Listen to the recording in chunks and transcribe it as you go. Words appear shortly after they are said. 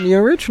The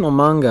original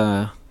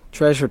manga,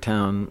 Treasure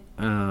Town,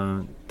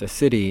 the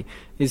city,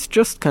 is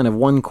just kind of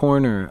one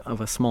corner of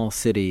a small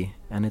city,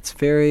 and it's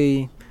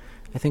very,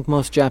 I think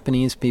most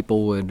Japanese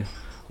people would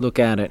look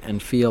at it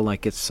and feel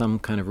like it's some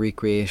kind of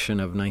recreation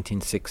of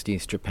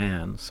 1960s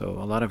Japan. So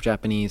a lot of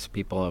Japanese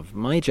people of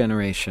my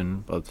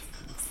generation, about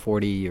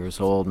 40 years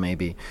old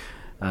maybe,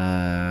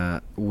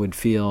 would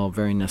feel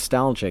very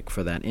nostalgic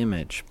for that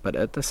image. But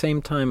at the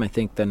same time, I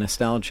think the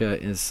nostalgia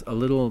is a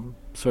little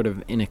sort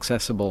of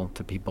inaccessible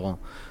to people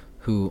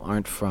who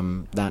aren't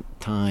from that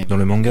time. Dans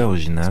le manga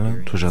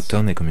original, Treasure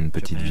Town est comme une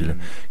petite ville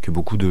que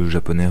beaucoup de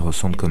Japonais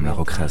ressentent comme la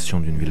recréation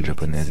d'une ville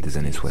japonaise des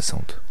années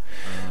 60.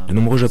 De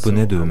nombreux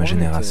Japonais de ma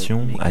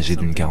génération, âgés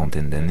d'une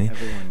quarantaine d'années,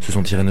 se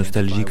sentiraient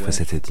nostalgiques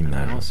face à cette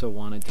image.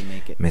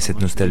 Mais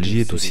cette nostalgie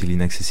est aussi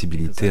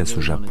l'inaccessibilité à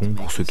ce Japon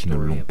pour ceux qui ne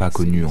l'ont pas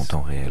connu en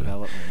temps réel.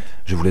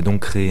 Je voulais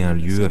donc créer un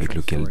lieu avec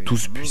lequel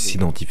tous puissent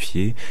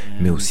s'identifier,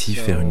 mais aussi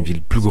faire une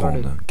ville plus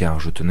grande, car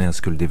je tenais à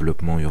ce que le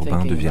développement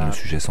urbain devienne le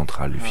sujet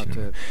central du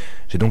film.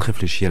 J'ai donc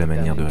réfléchi à la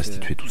manière de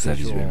restituer tout ça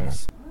visuellement.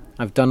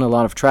 I've done a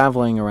lot of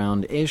traveling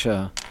around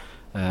Asia,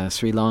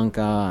 Sri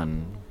Lanka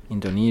and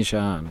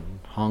Indonesia and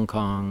Hong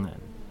Kong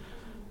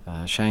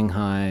and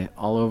Shanghai,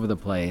 all over the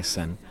place,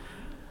 and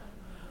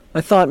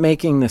I thought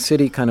making the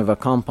city kind of a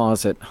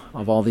composite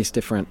of all these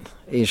different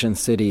Asian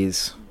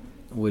cities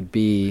would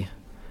be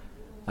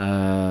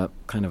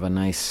kind of a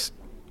nice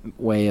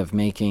way of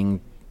making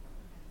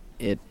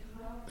it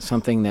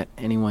something that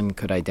anyone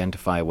could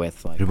identify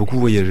with. J'ai beaucoup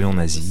voyagé en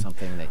Asie,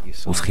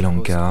 au Sri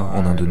Lanka,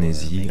 en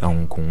Indonésie, à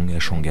Hong Kong, à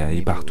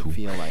Shanghai, partout.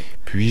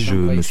 Puis je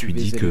me suis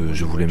dit que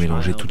je voulais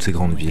mélanger toutes ces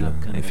grandes villes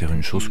et faire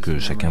une chose que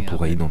chacun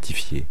pourrait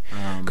identifier,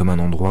 comme un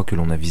endroit que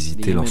l'on a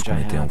visité lorsqu'on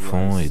était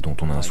enfant et dont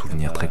on a un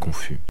souvenir très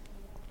confus.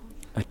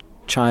 A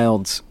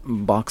child's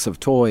box of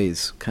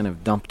toys kind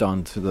of dumped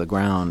onto the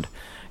ground.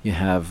 You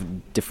have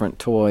different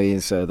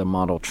toys, the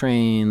model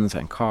trains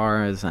and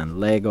cars and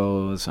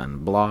Legos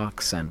and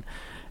blocks,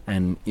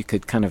 and you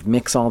could kind of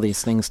mix all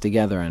these things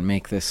together and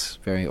make this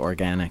very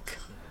organic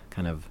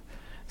kind of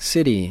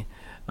city.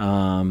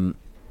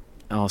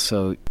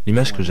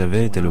 L'image que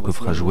j'avais était le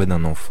coffre à jouets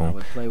d'un enfant,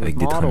 avec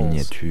des trains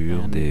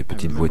miniatures, des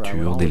petites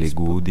voitures, des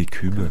Legos, des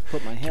cubes,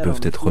 qui peuvent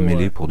être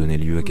remêlés pour donner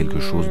lieu à quelque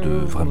chose de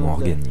vraiment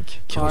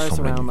organique, qui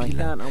ressemble à une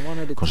ville.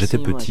 Quand j'étais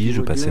petit,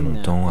 je passais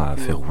mon temps à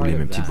faire rouler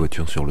mes petites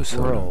voitures sur le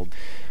sol.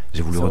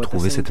 J'ai voulu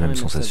retrouver cette même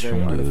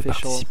sensation de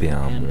participer à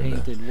un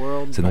monde.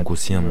 C'est donc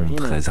aussi un monde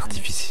très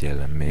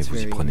artificiel, mais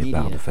vous y prenez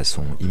part de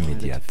façon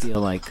immédiate.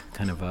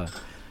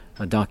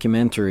 A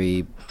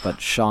documentary, but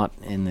shot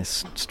in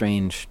this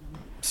strange,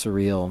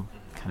 surreal,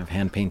 kind of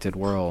hand-painted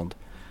world.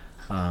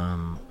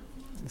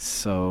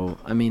 So,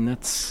 I mean,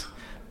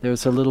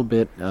 there's a little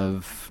bit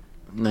of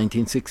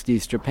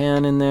 1960s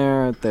Japan in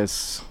there.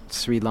 There's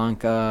Sri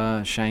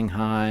Lanka,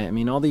 Shanghai. I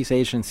mean, all these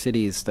Asian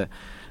cities.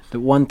 The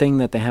one thing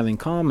that they have in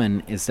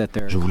common is that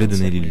they're. Je voulais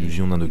donner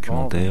l'illusion d'un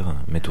documentaire,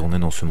 mais tourné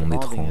dans ce monde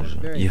étrange,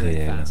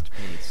 irréel.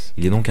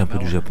 Il y a donc un peu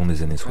du Japon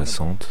des années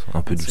 60,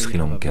 un peu du Sri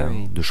Lanka,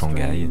 de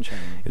Shanghai,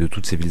 et de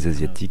toutes ces villes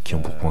asiatiques qui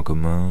ont pour point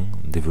commun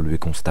d'évoluer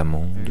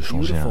constamment, de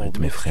changer à un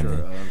rythme effréné,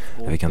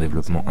 avec un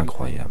développement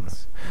incroyable.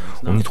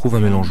 On y trouve un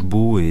mélange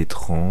beau et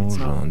étrange,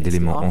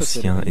 d'éléments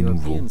anciens et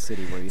nouveaux.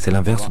 C'est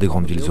l'inverse des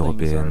grandes villes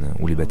européennes,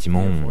 où les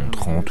bâtiments ont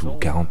 30 ou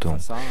 40 ans.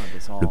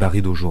 Le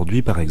Paris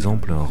d'aujourd'hui, par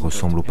exemple,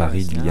 ressemble au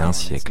Paris d'il y a un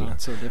siècle.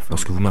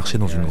 Lorsque vous marchez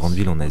dans une grande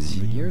ville en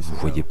Asie, vous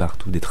voyez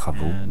partout des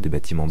travaux, des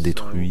bâtiments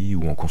détruits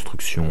ou en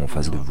construction en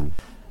face de vous.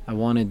 I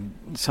wanted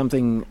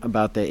something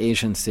about the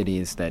Asian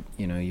cities that,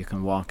 you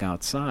can walk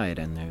outside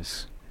and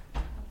there's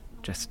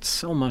just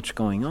so much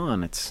going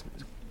on. It's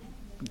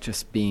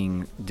just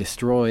being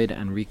destroyed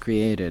and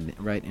recreated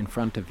right in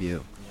front of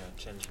you.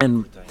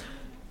 And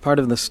part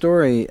of the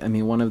story, I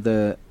mean, one of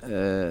the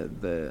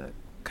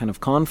kind of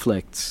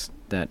conflicts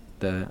that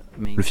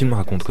Le film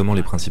raconte comment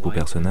les principaux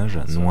personnages,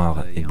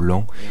 noirs et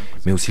blancs,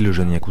 mais aussi le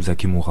jeune Yakuza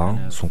Kimura,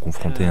 sont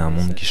confrontés à un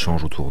monde qui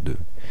change autour d'eux.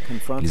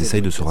 Ils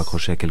essayent de se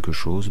raccrocher à quelque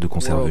chose, de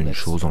conserver une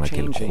chose en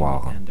laquelle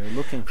croire.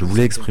 Je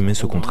voulais exprimer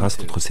ce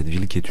contraste entre cette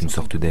ville qui est une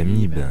sorte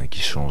d'amibe,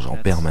 qui change en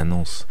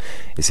permanence,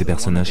 et ces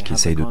personnages qui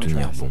essayent de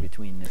tenir bon.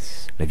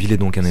 La ville est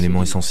donc un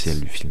élément essentiel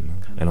du film.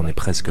 Elle en est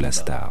presque la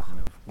star.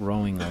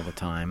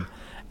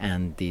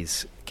 And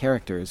these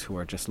characters who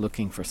are just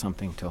looking for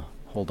something to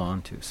hold on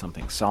to,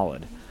 something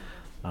solid.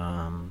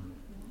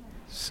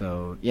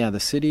 So yeah, the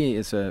city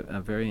is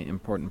a very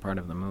important part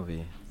of the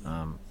movie,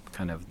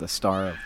 kind of the star of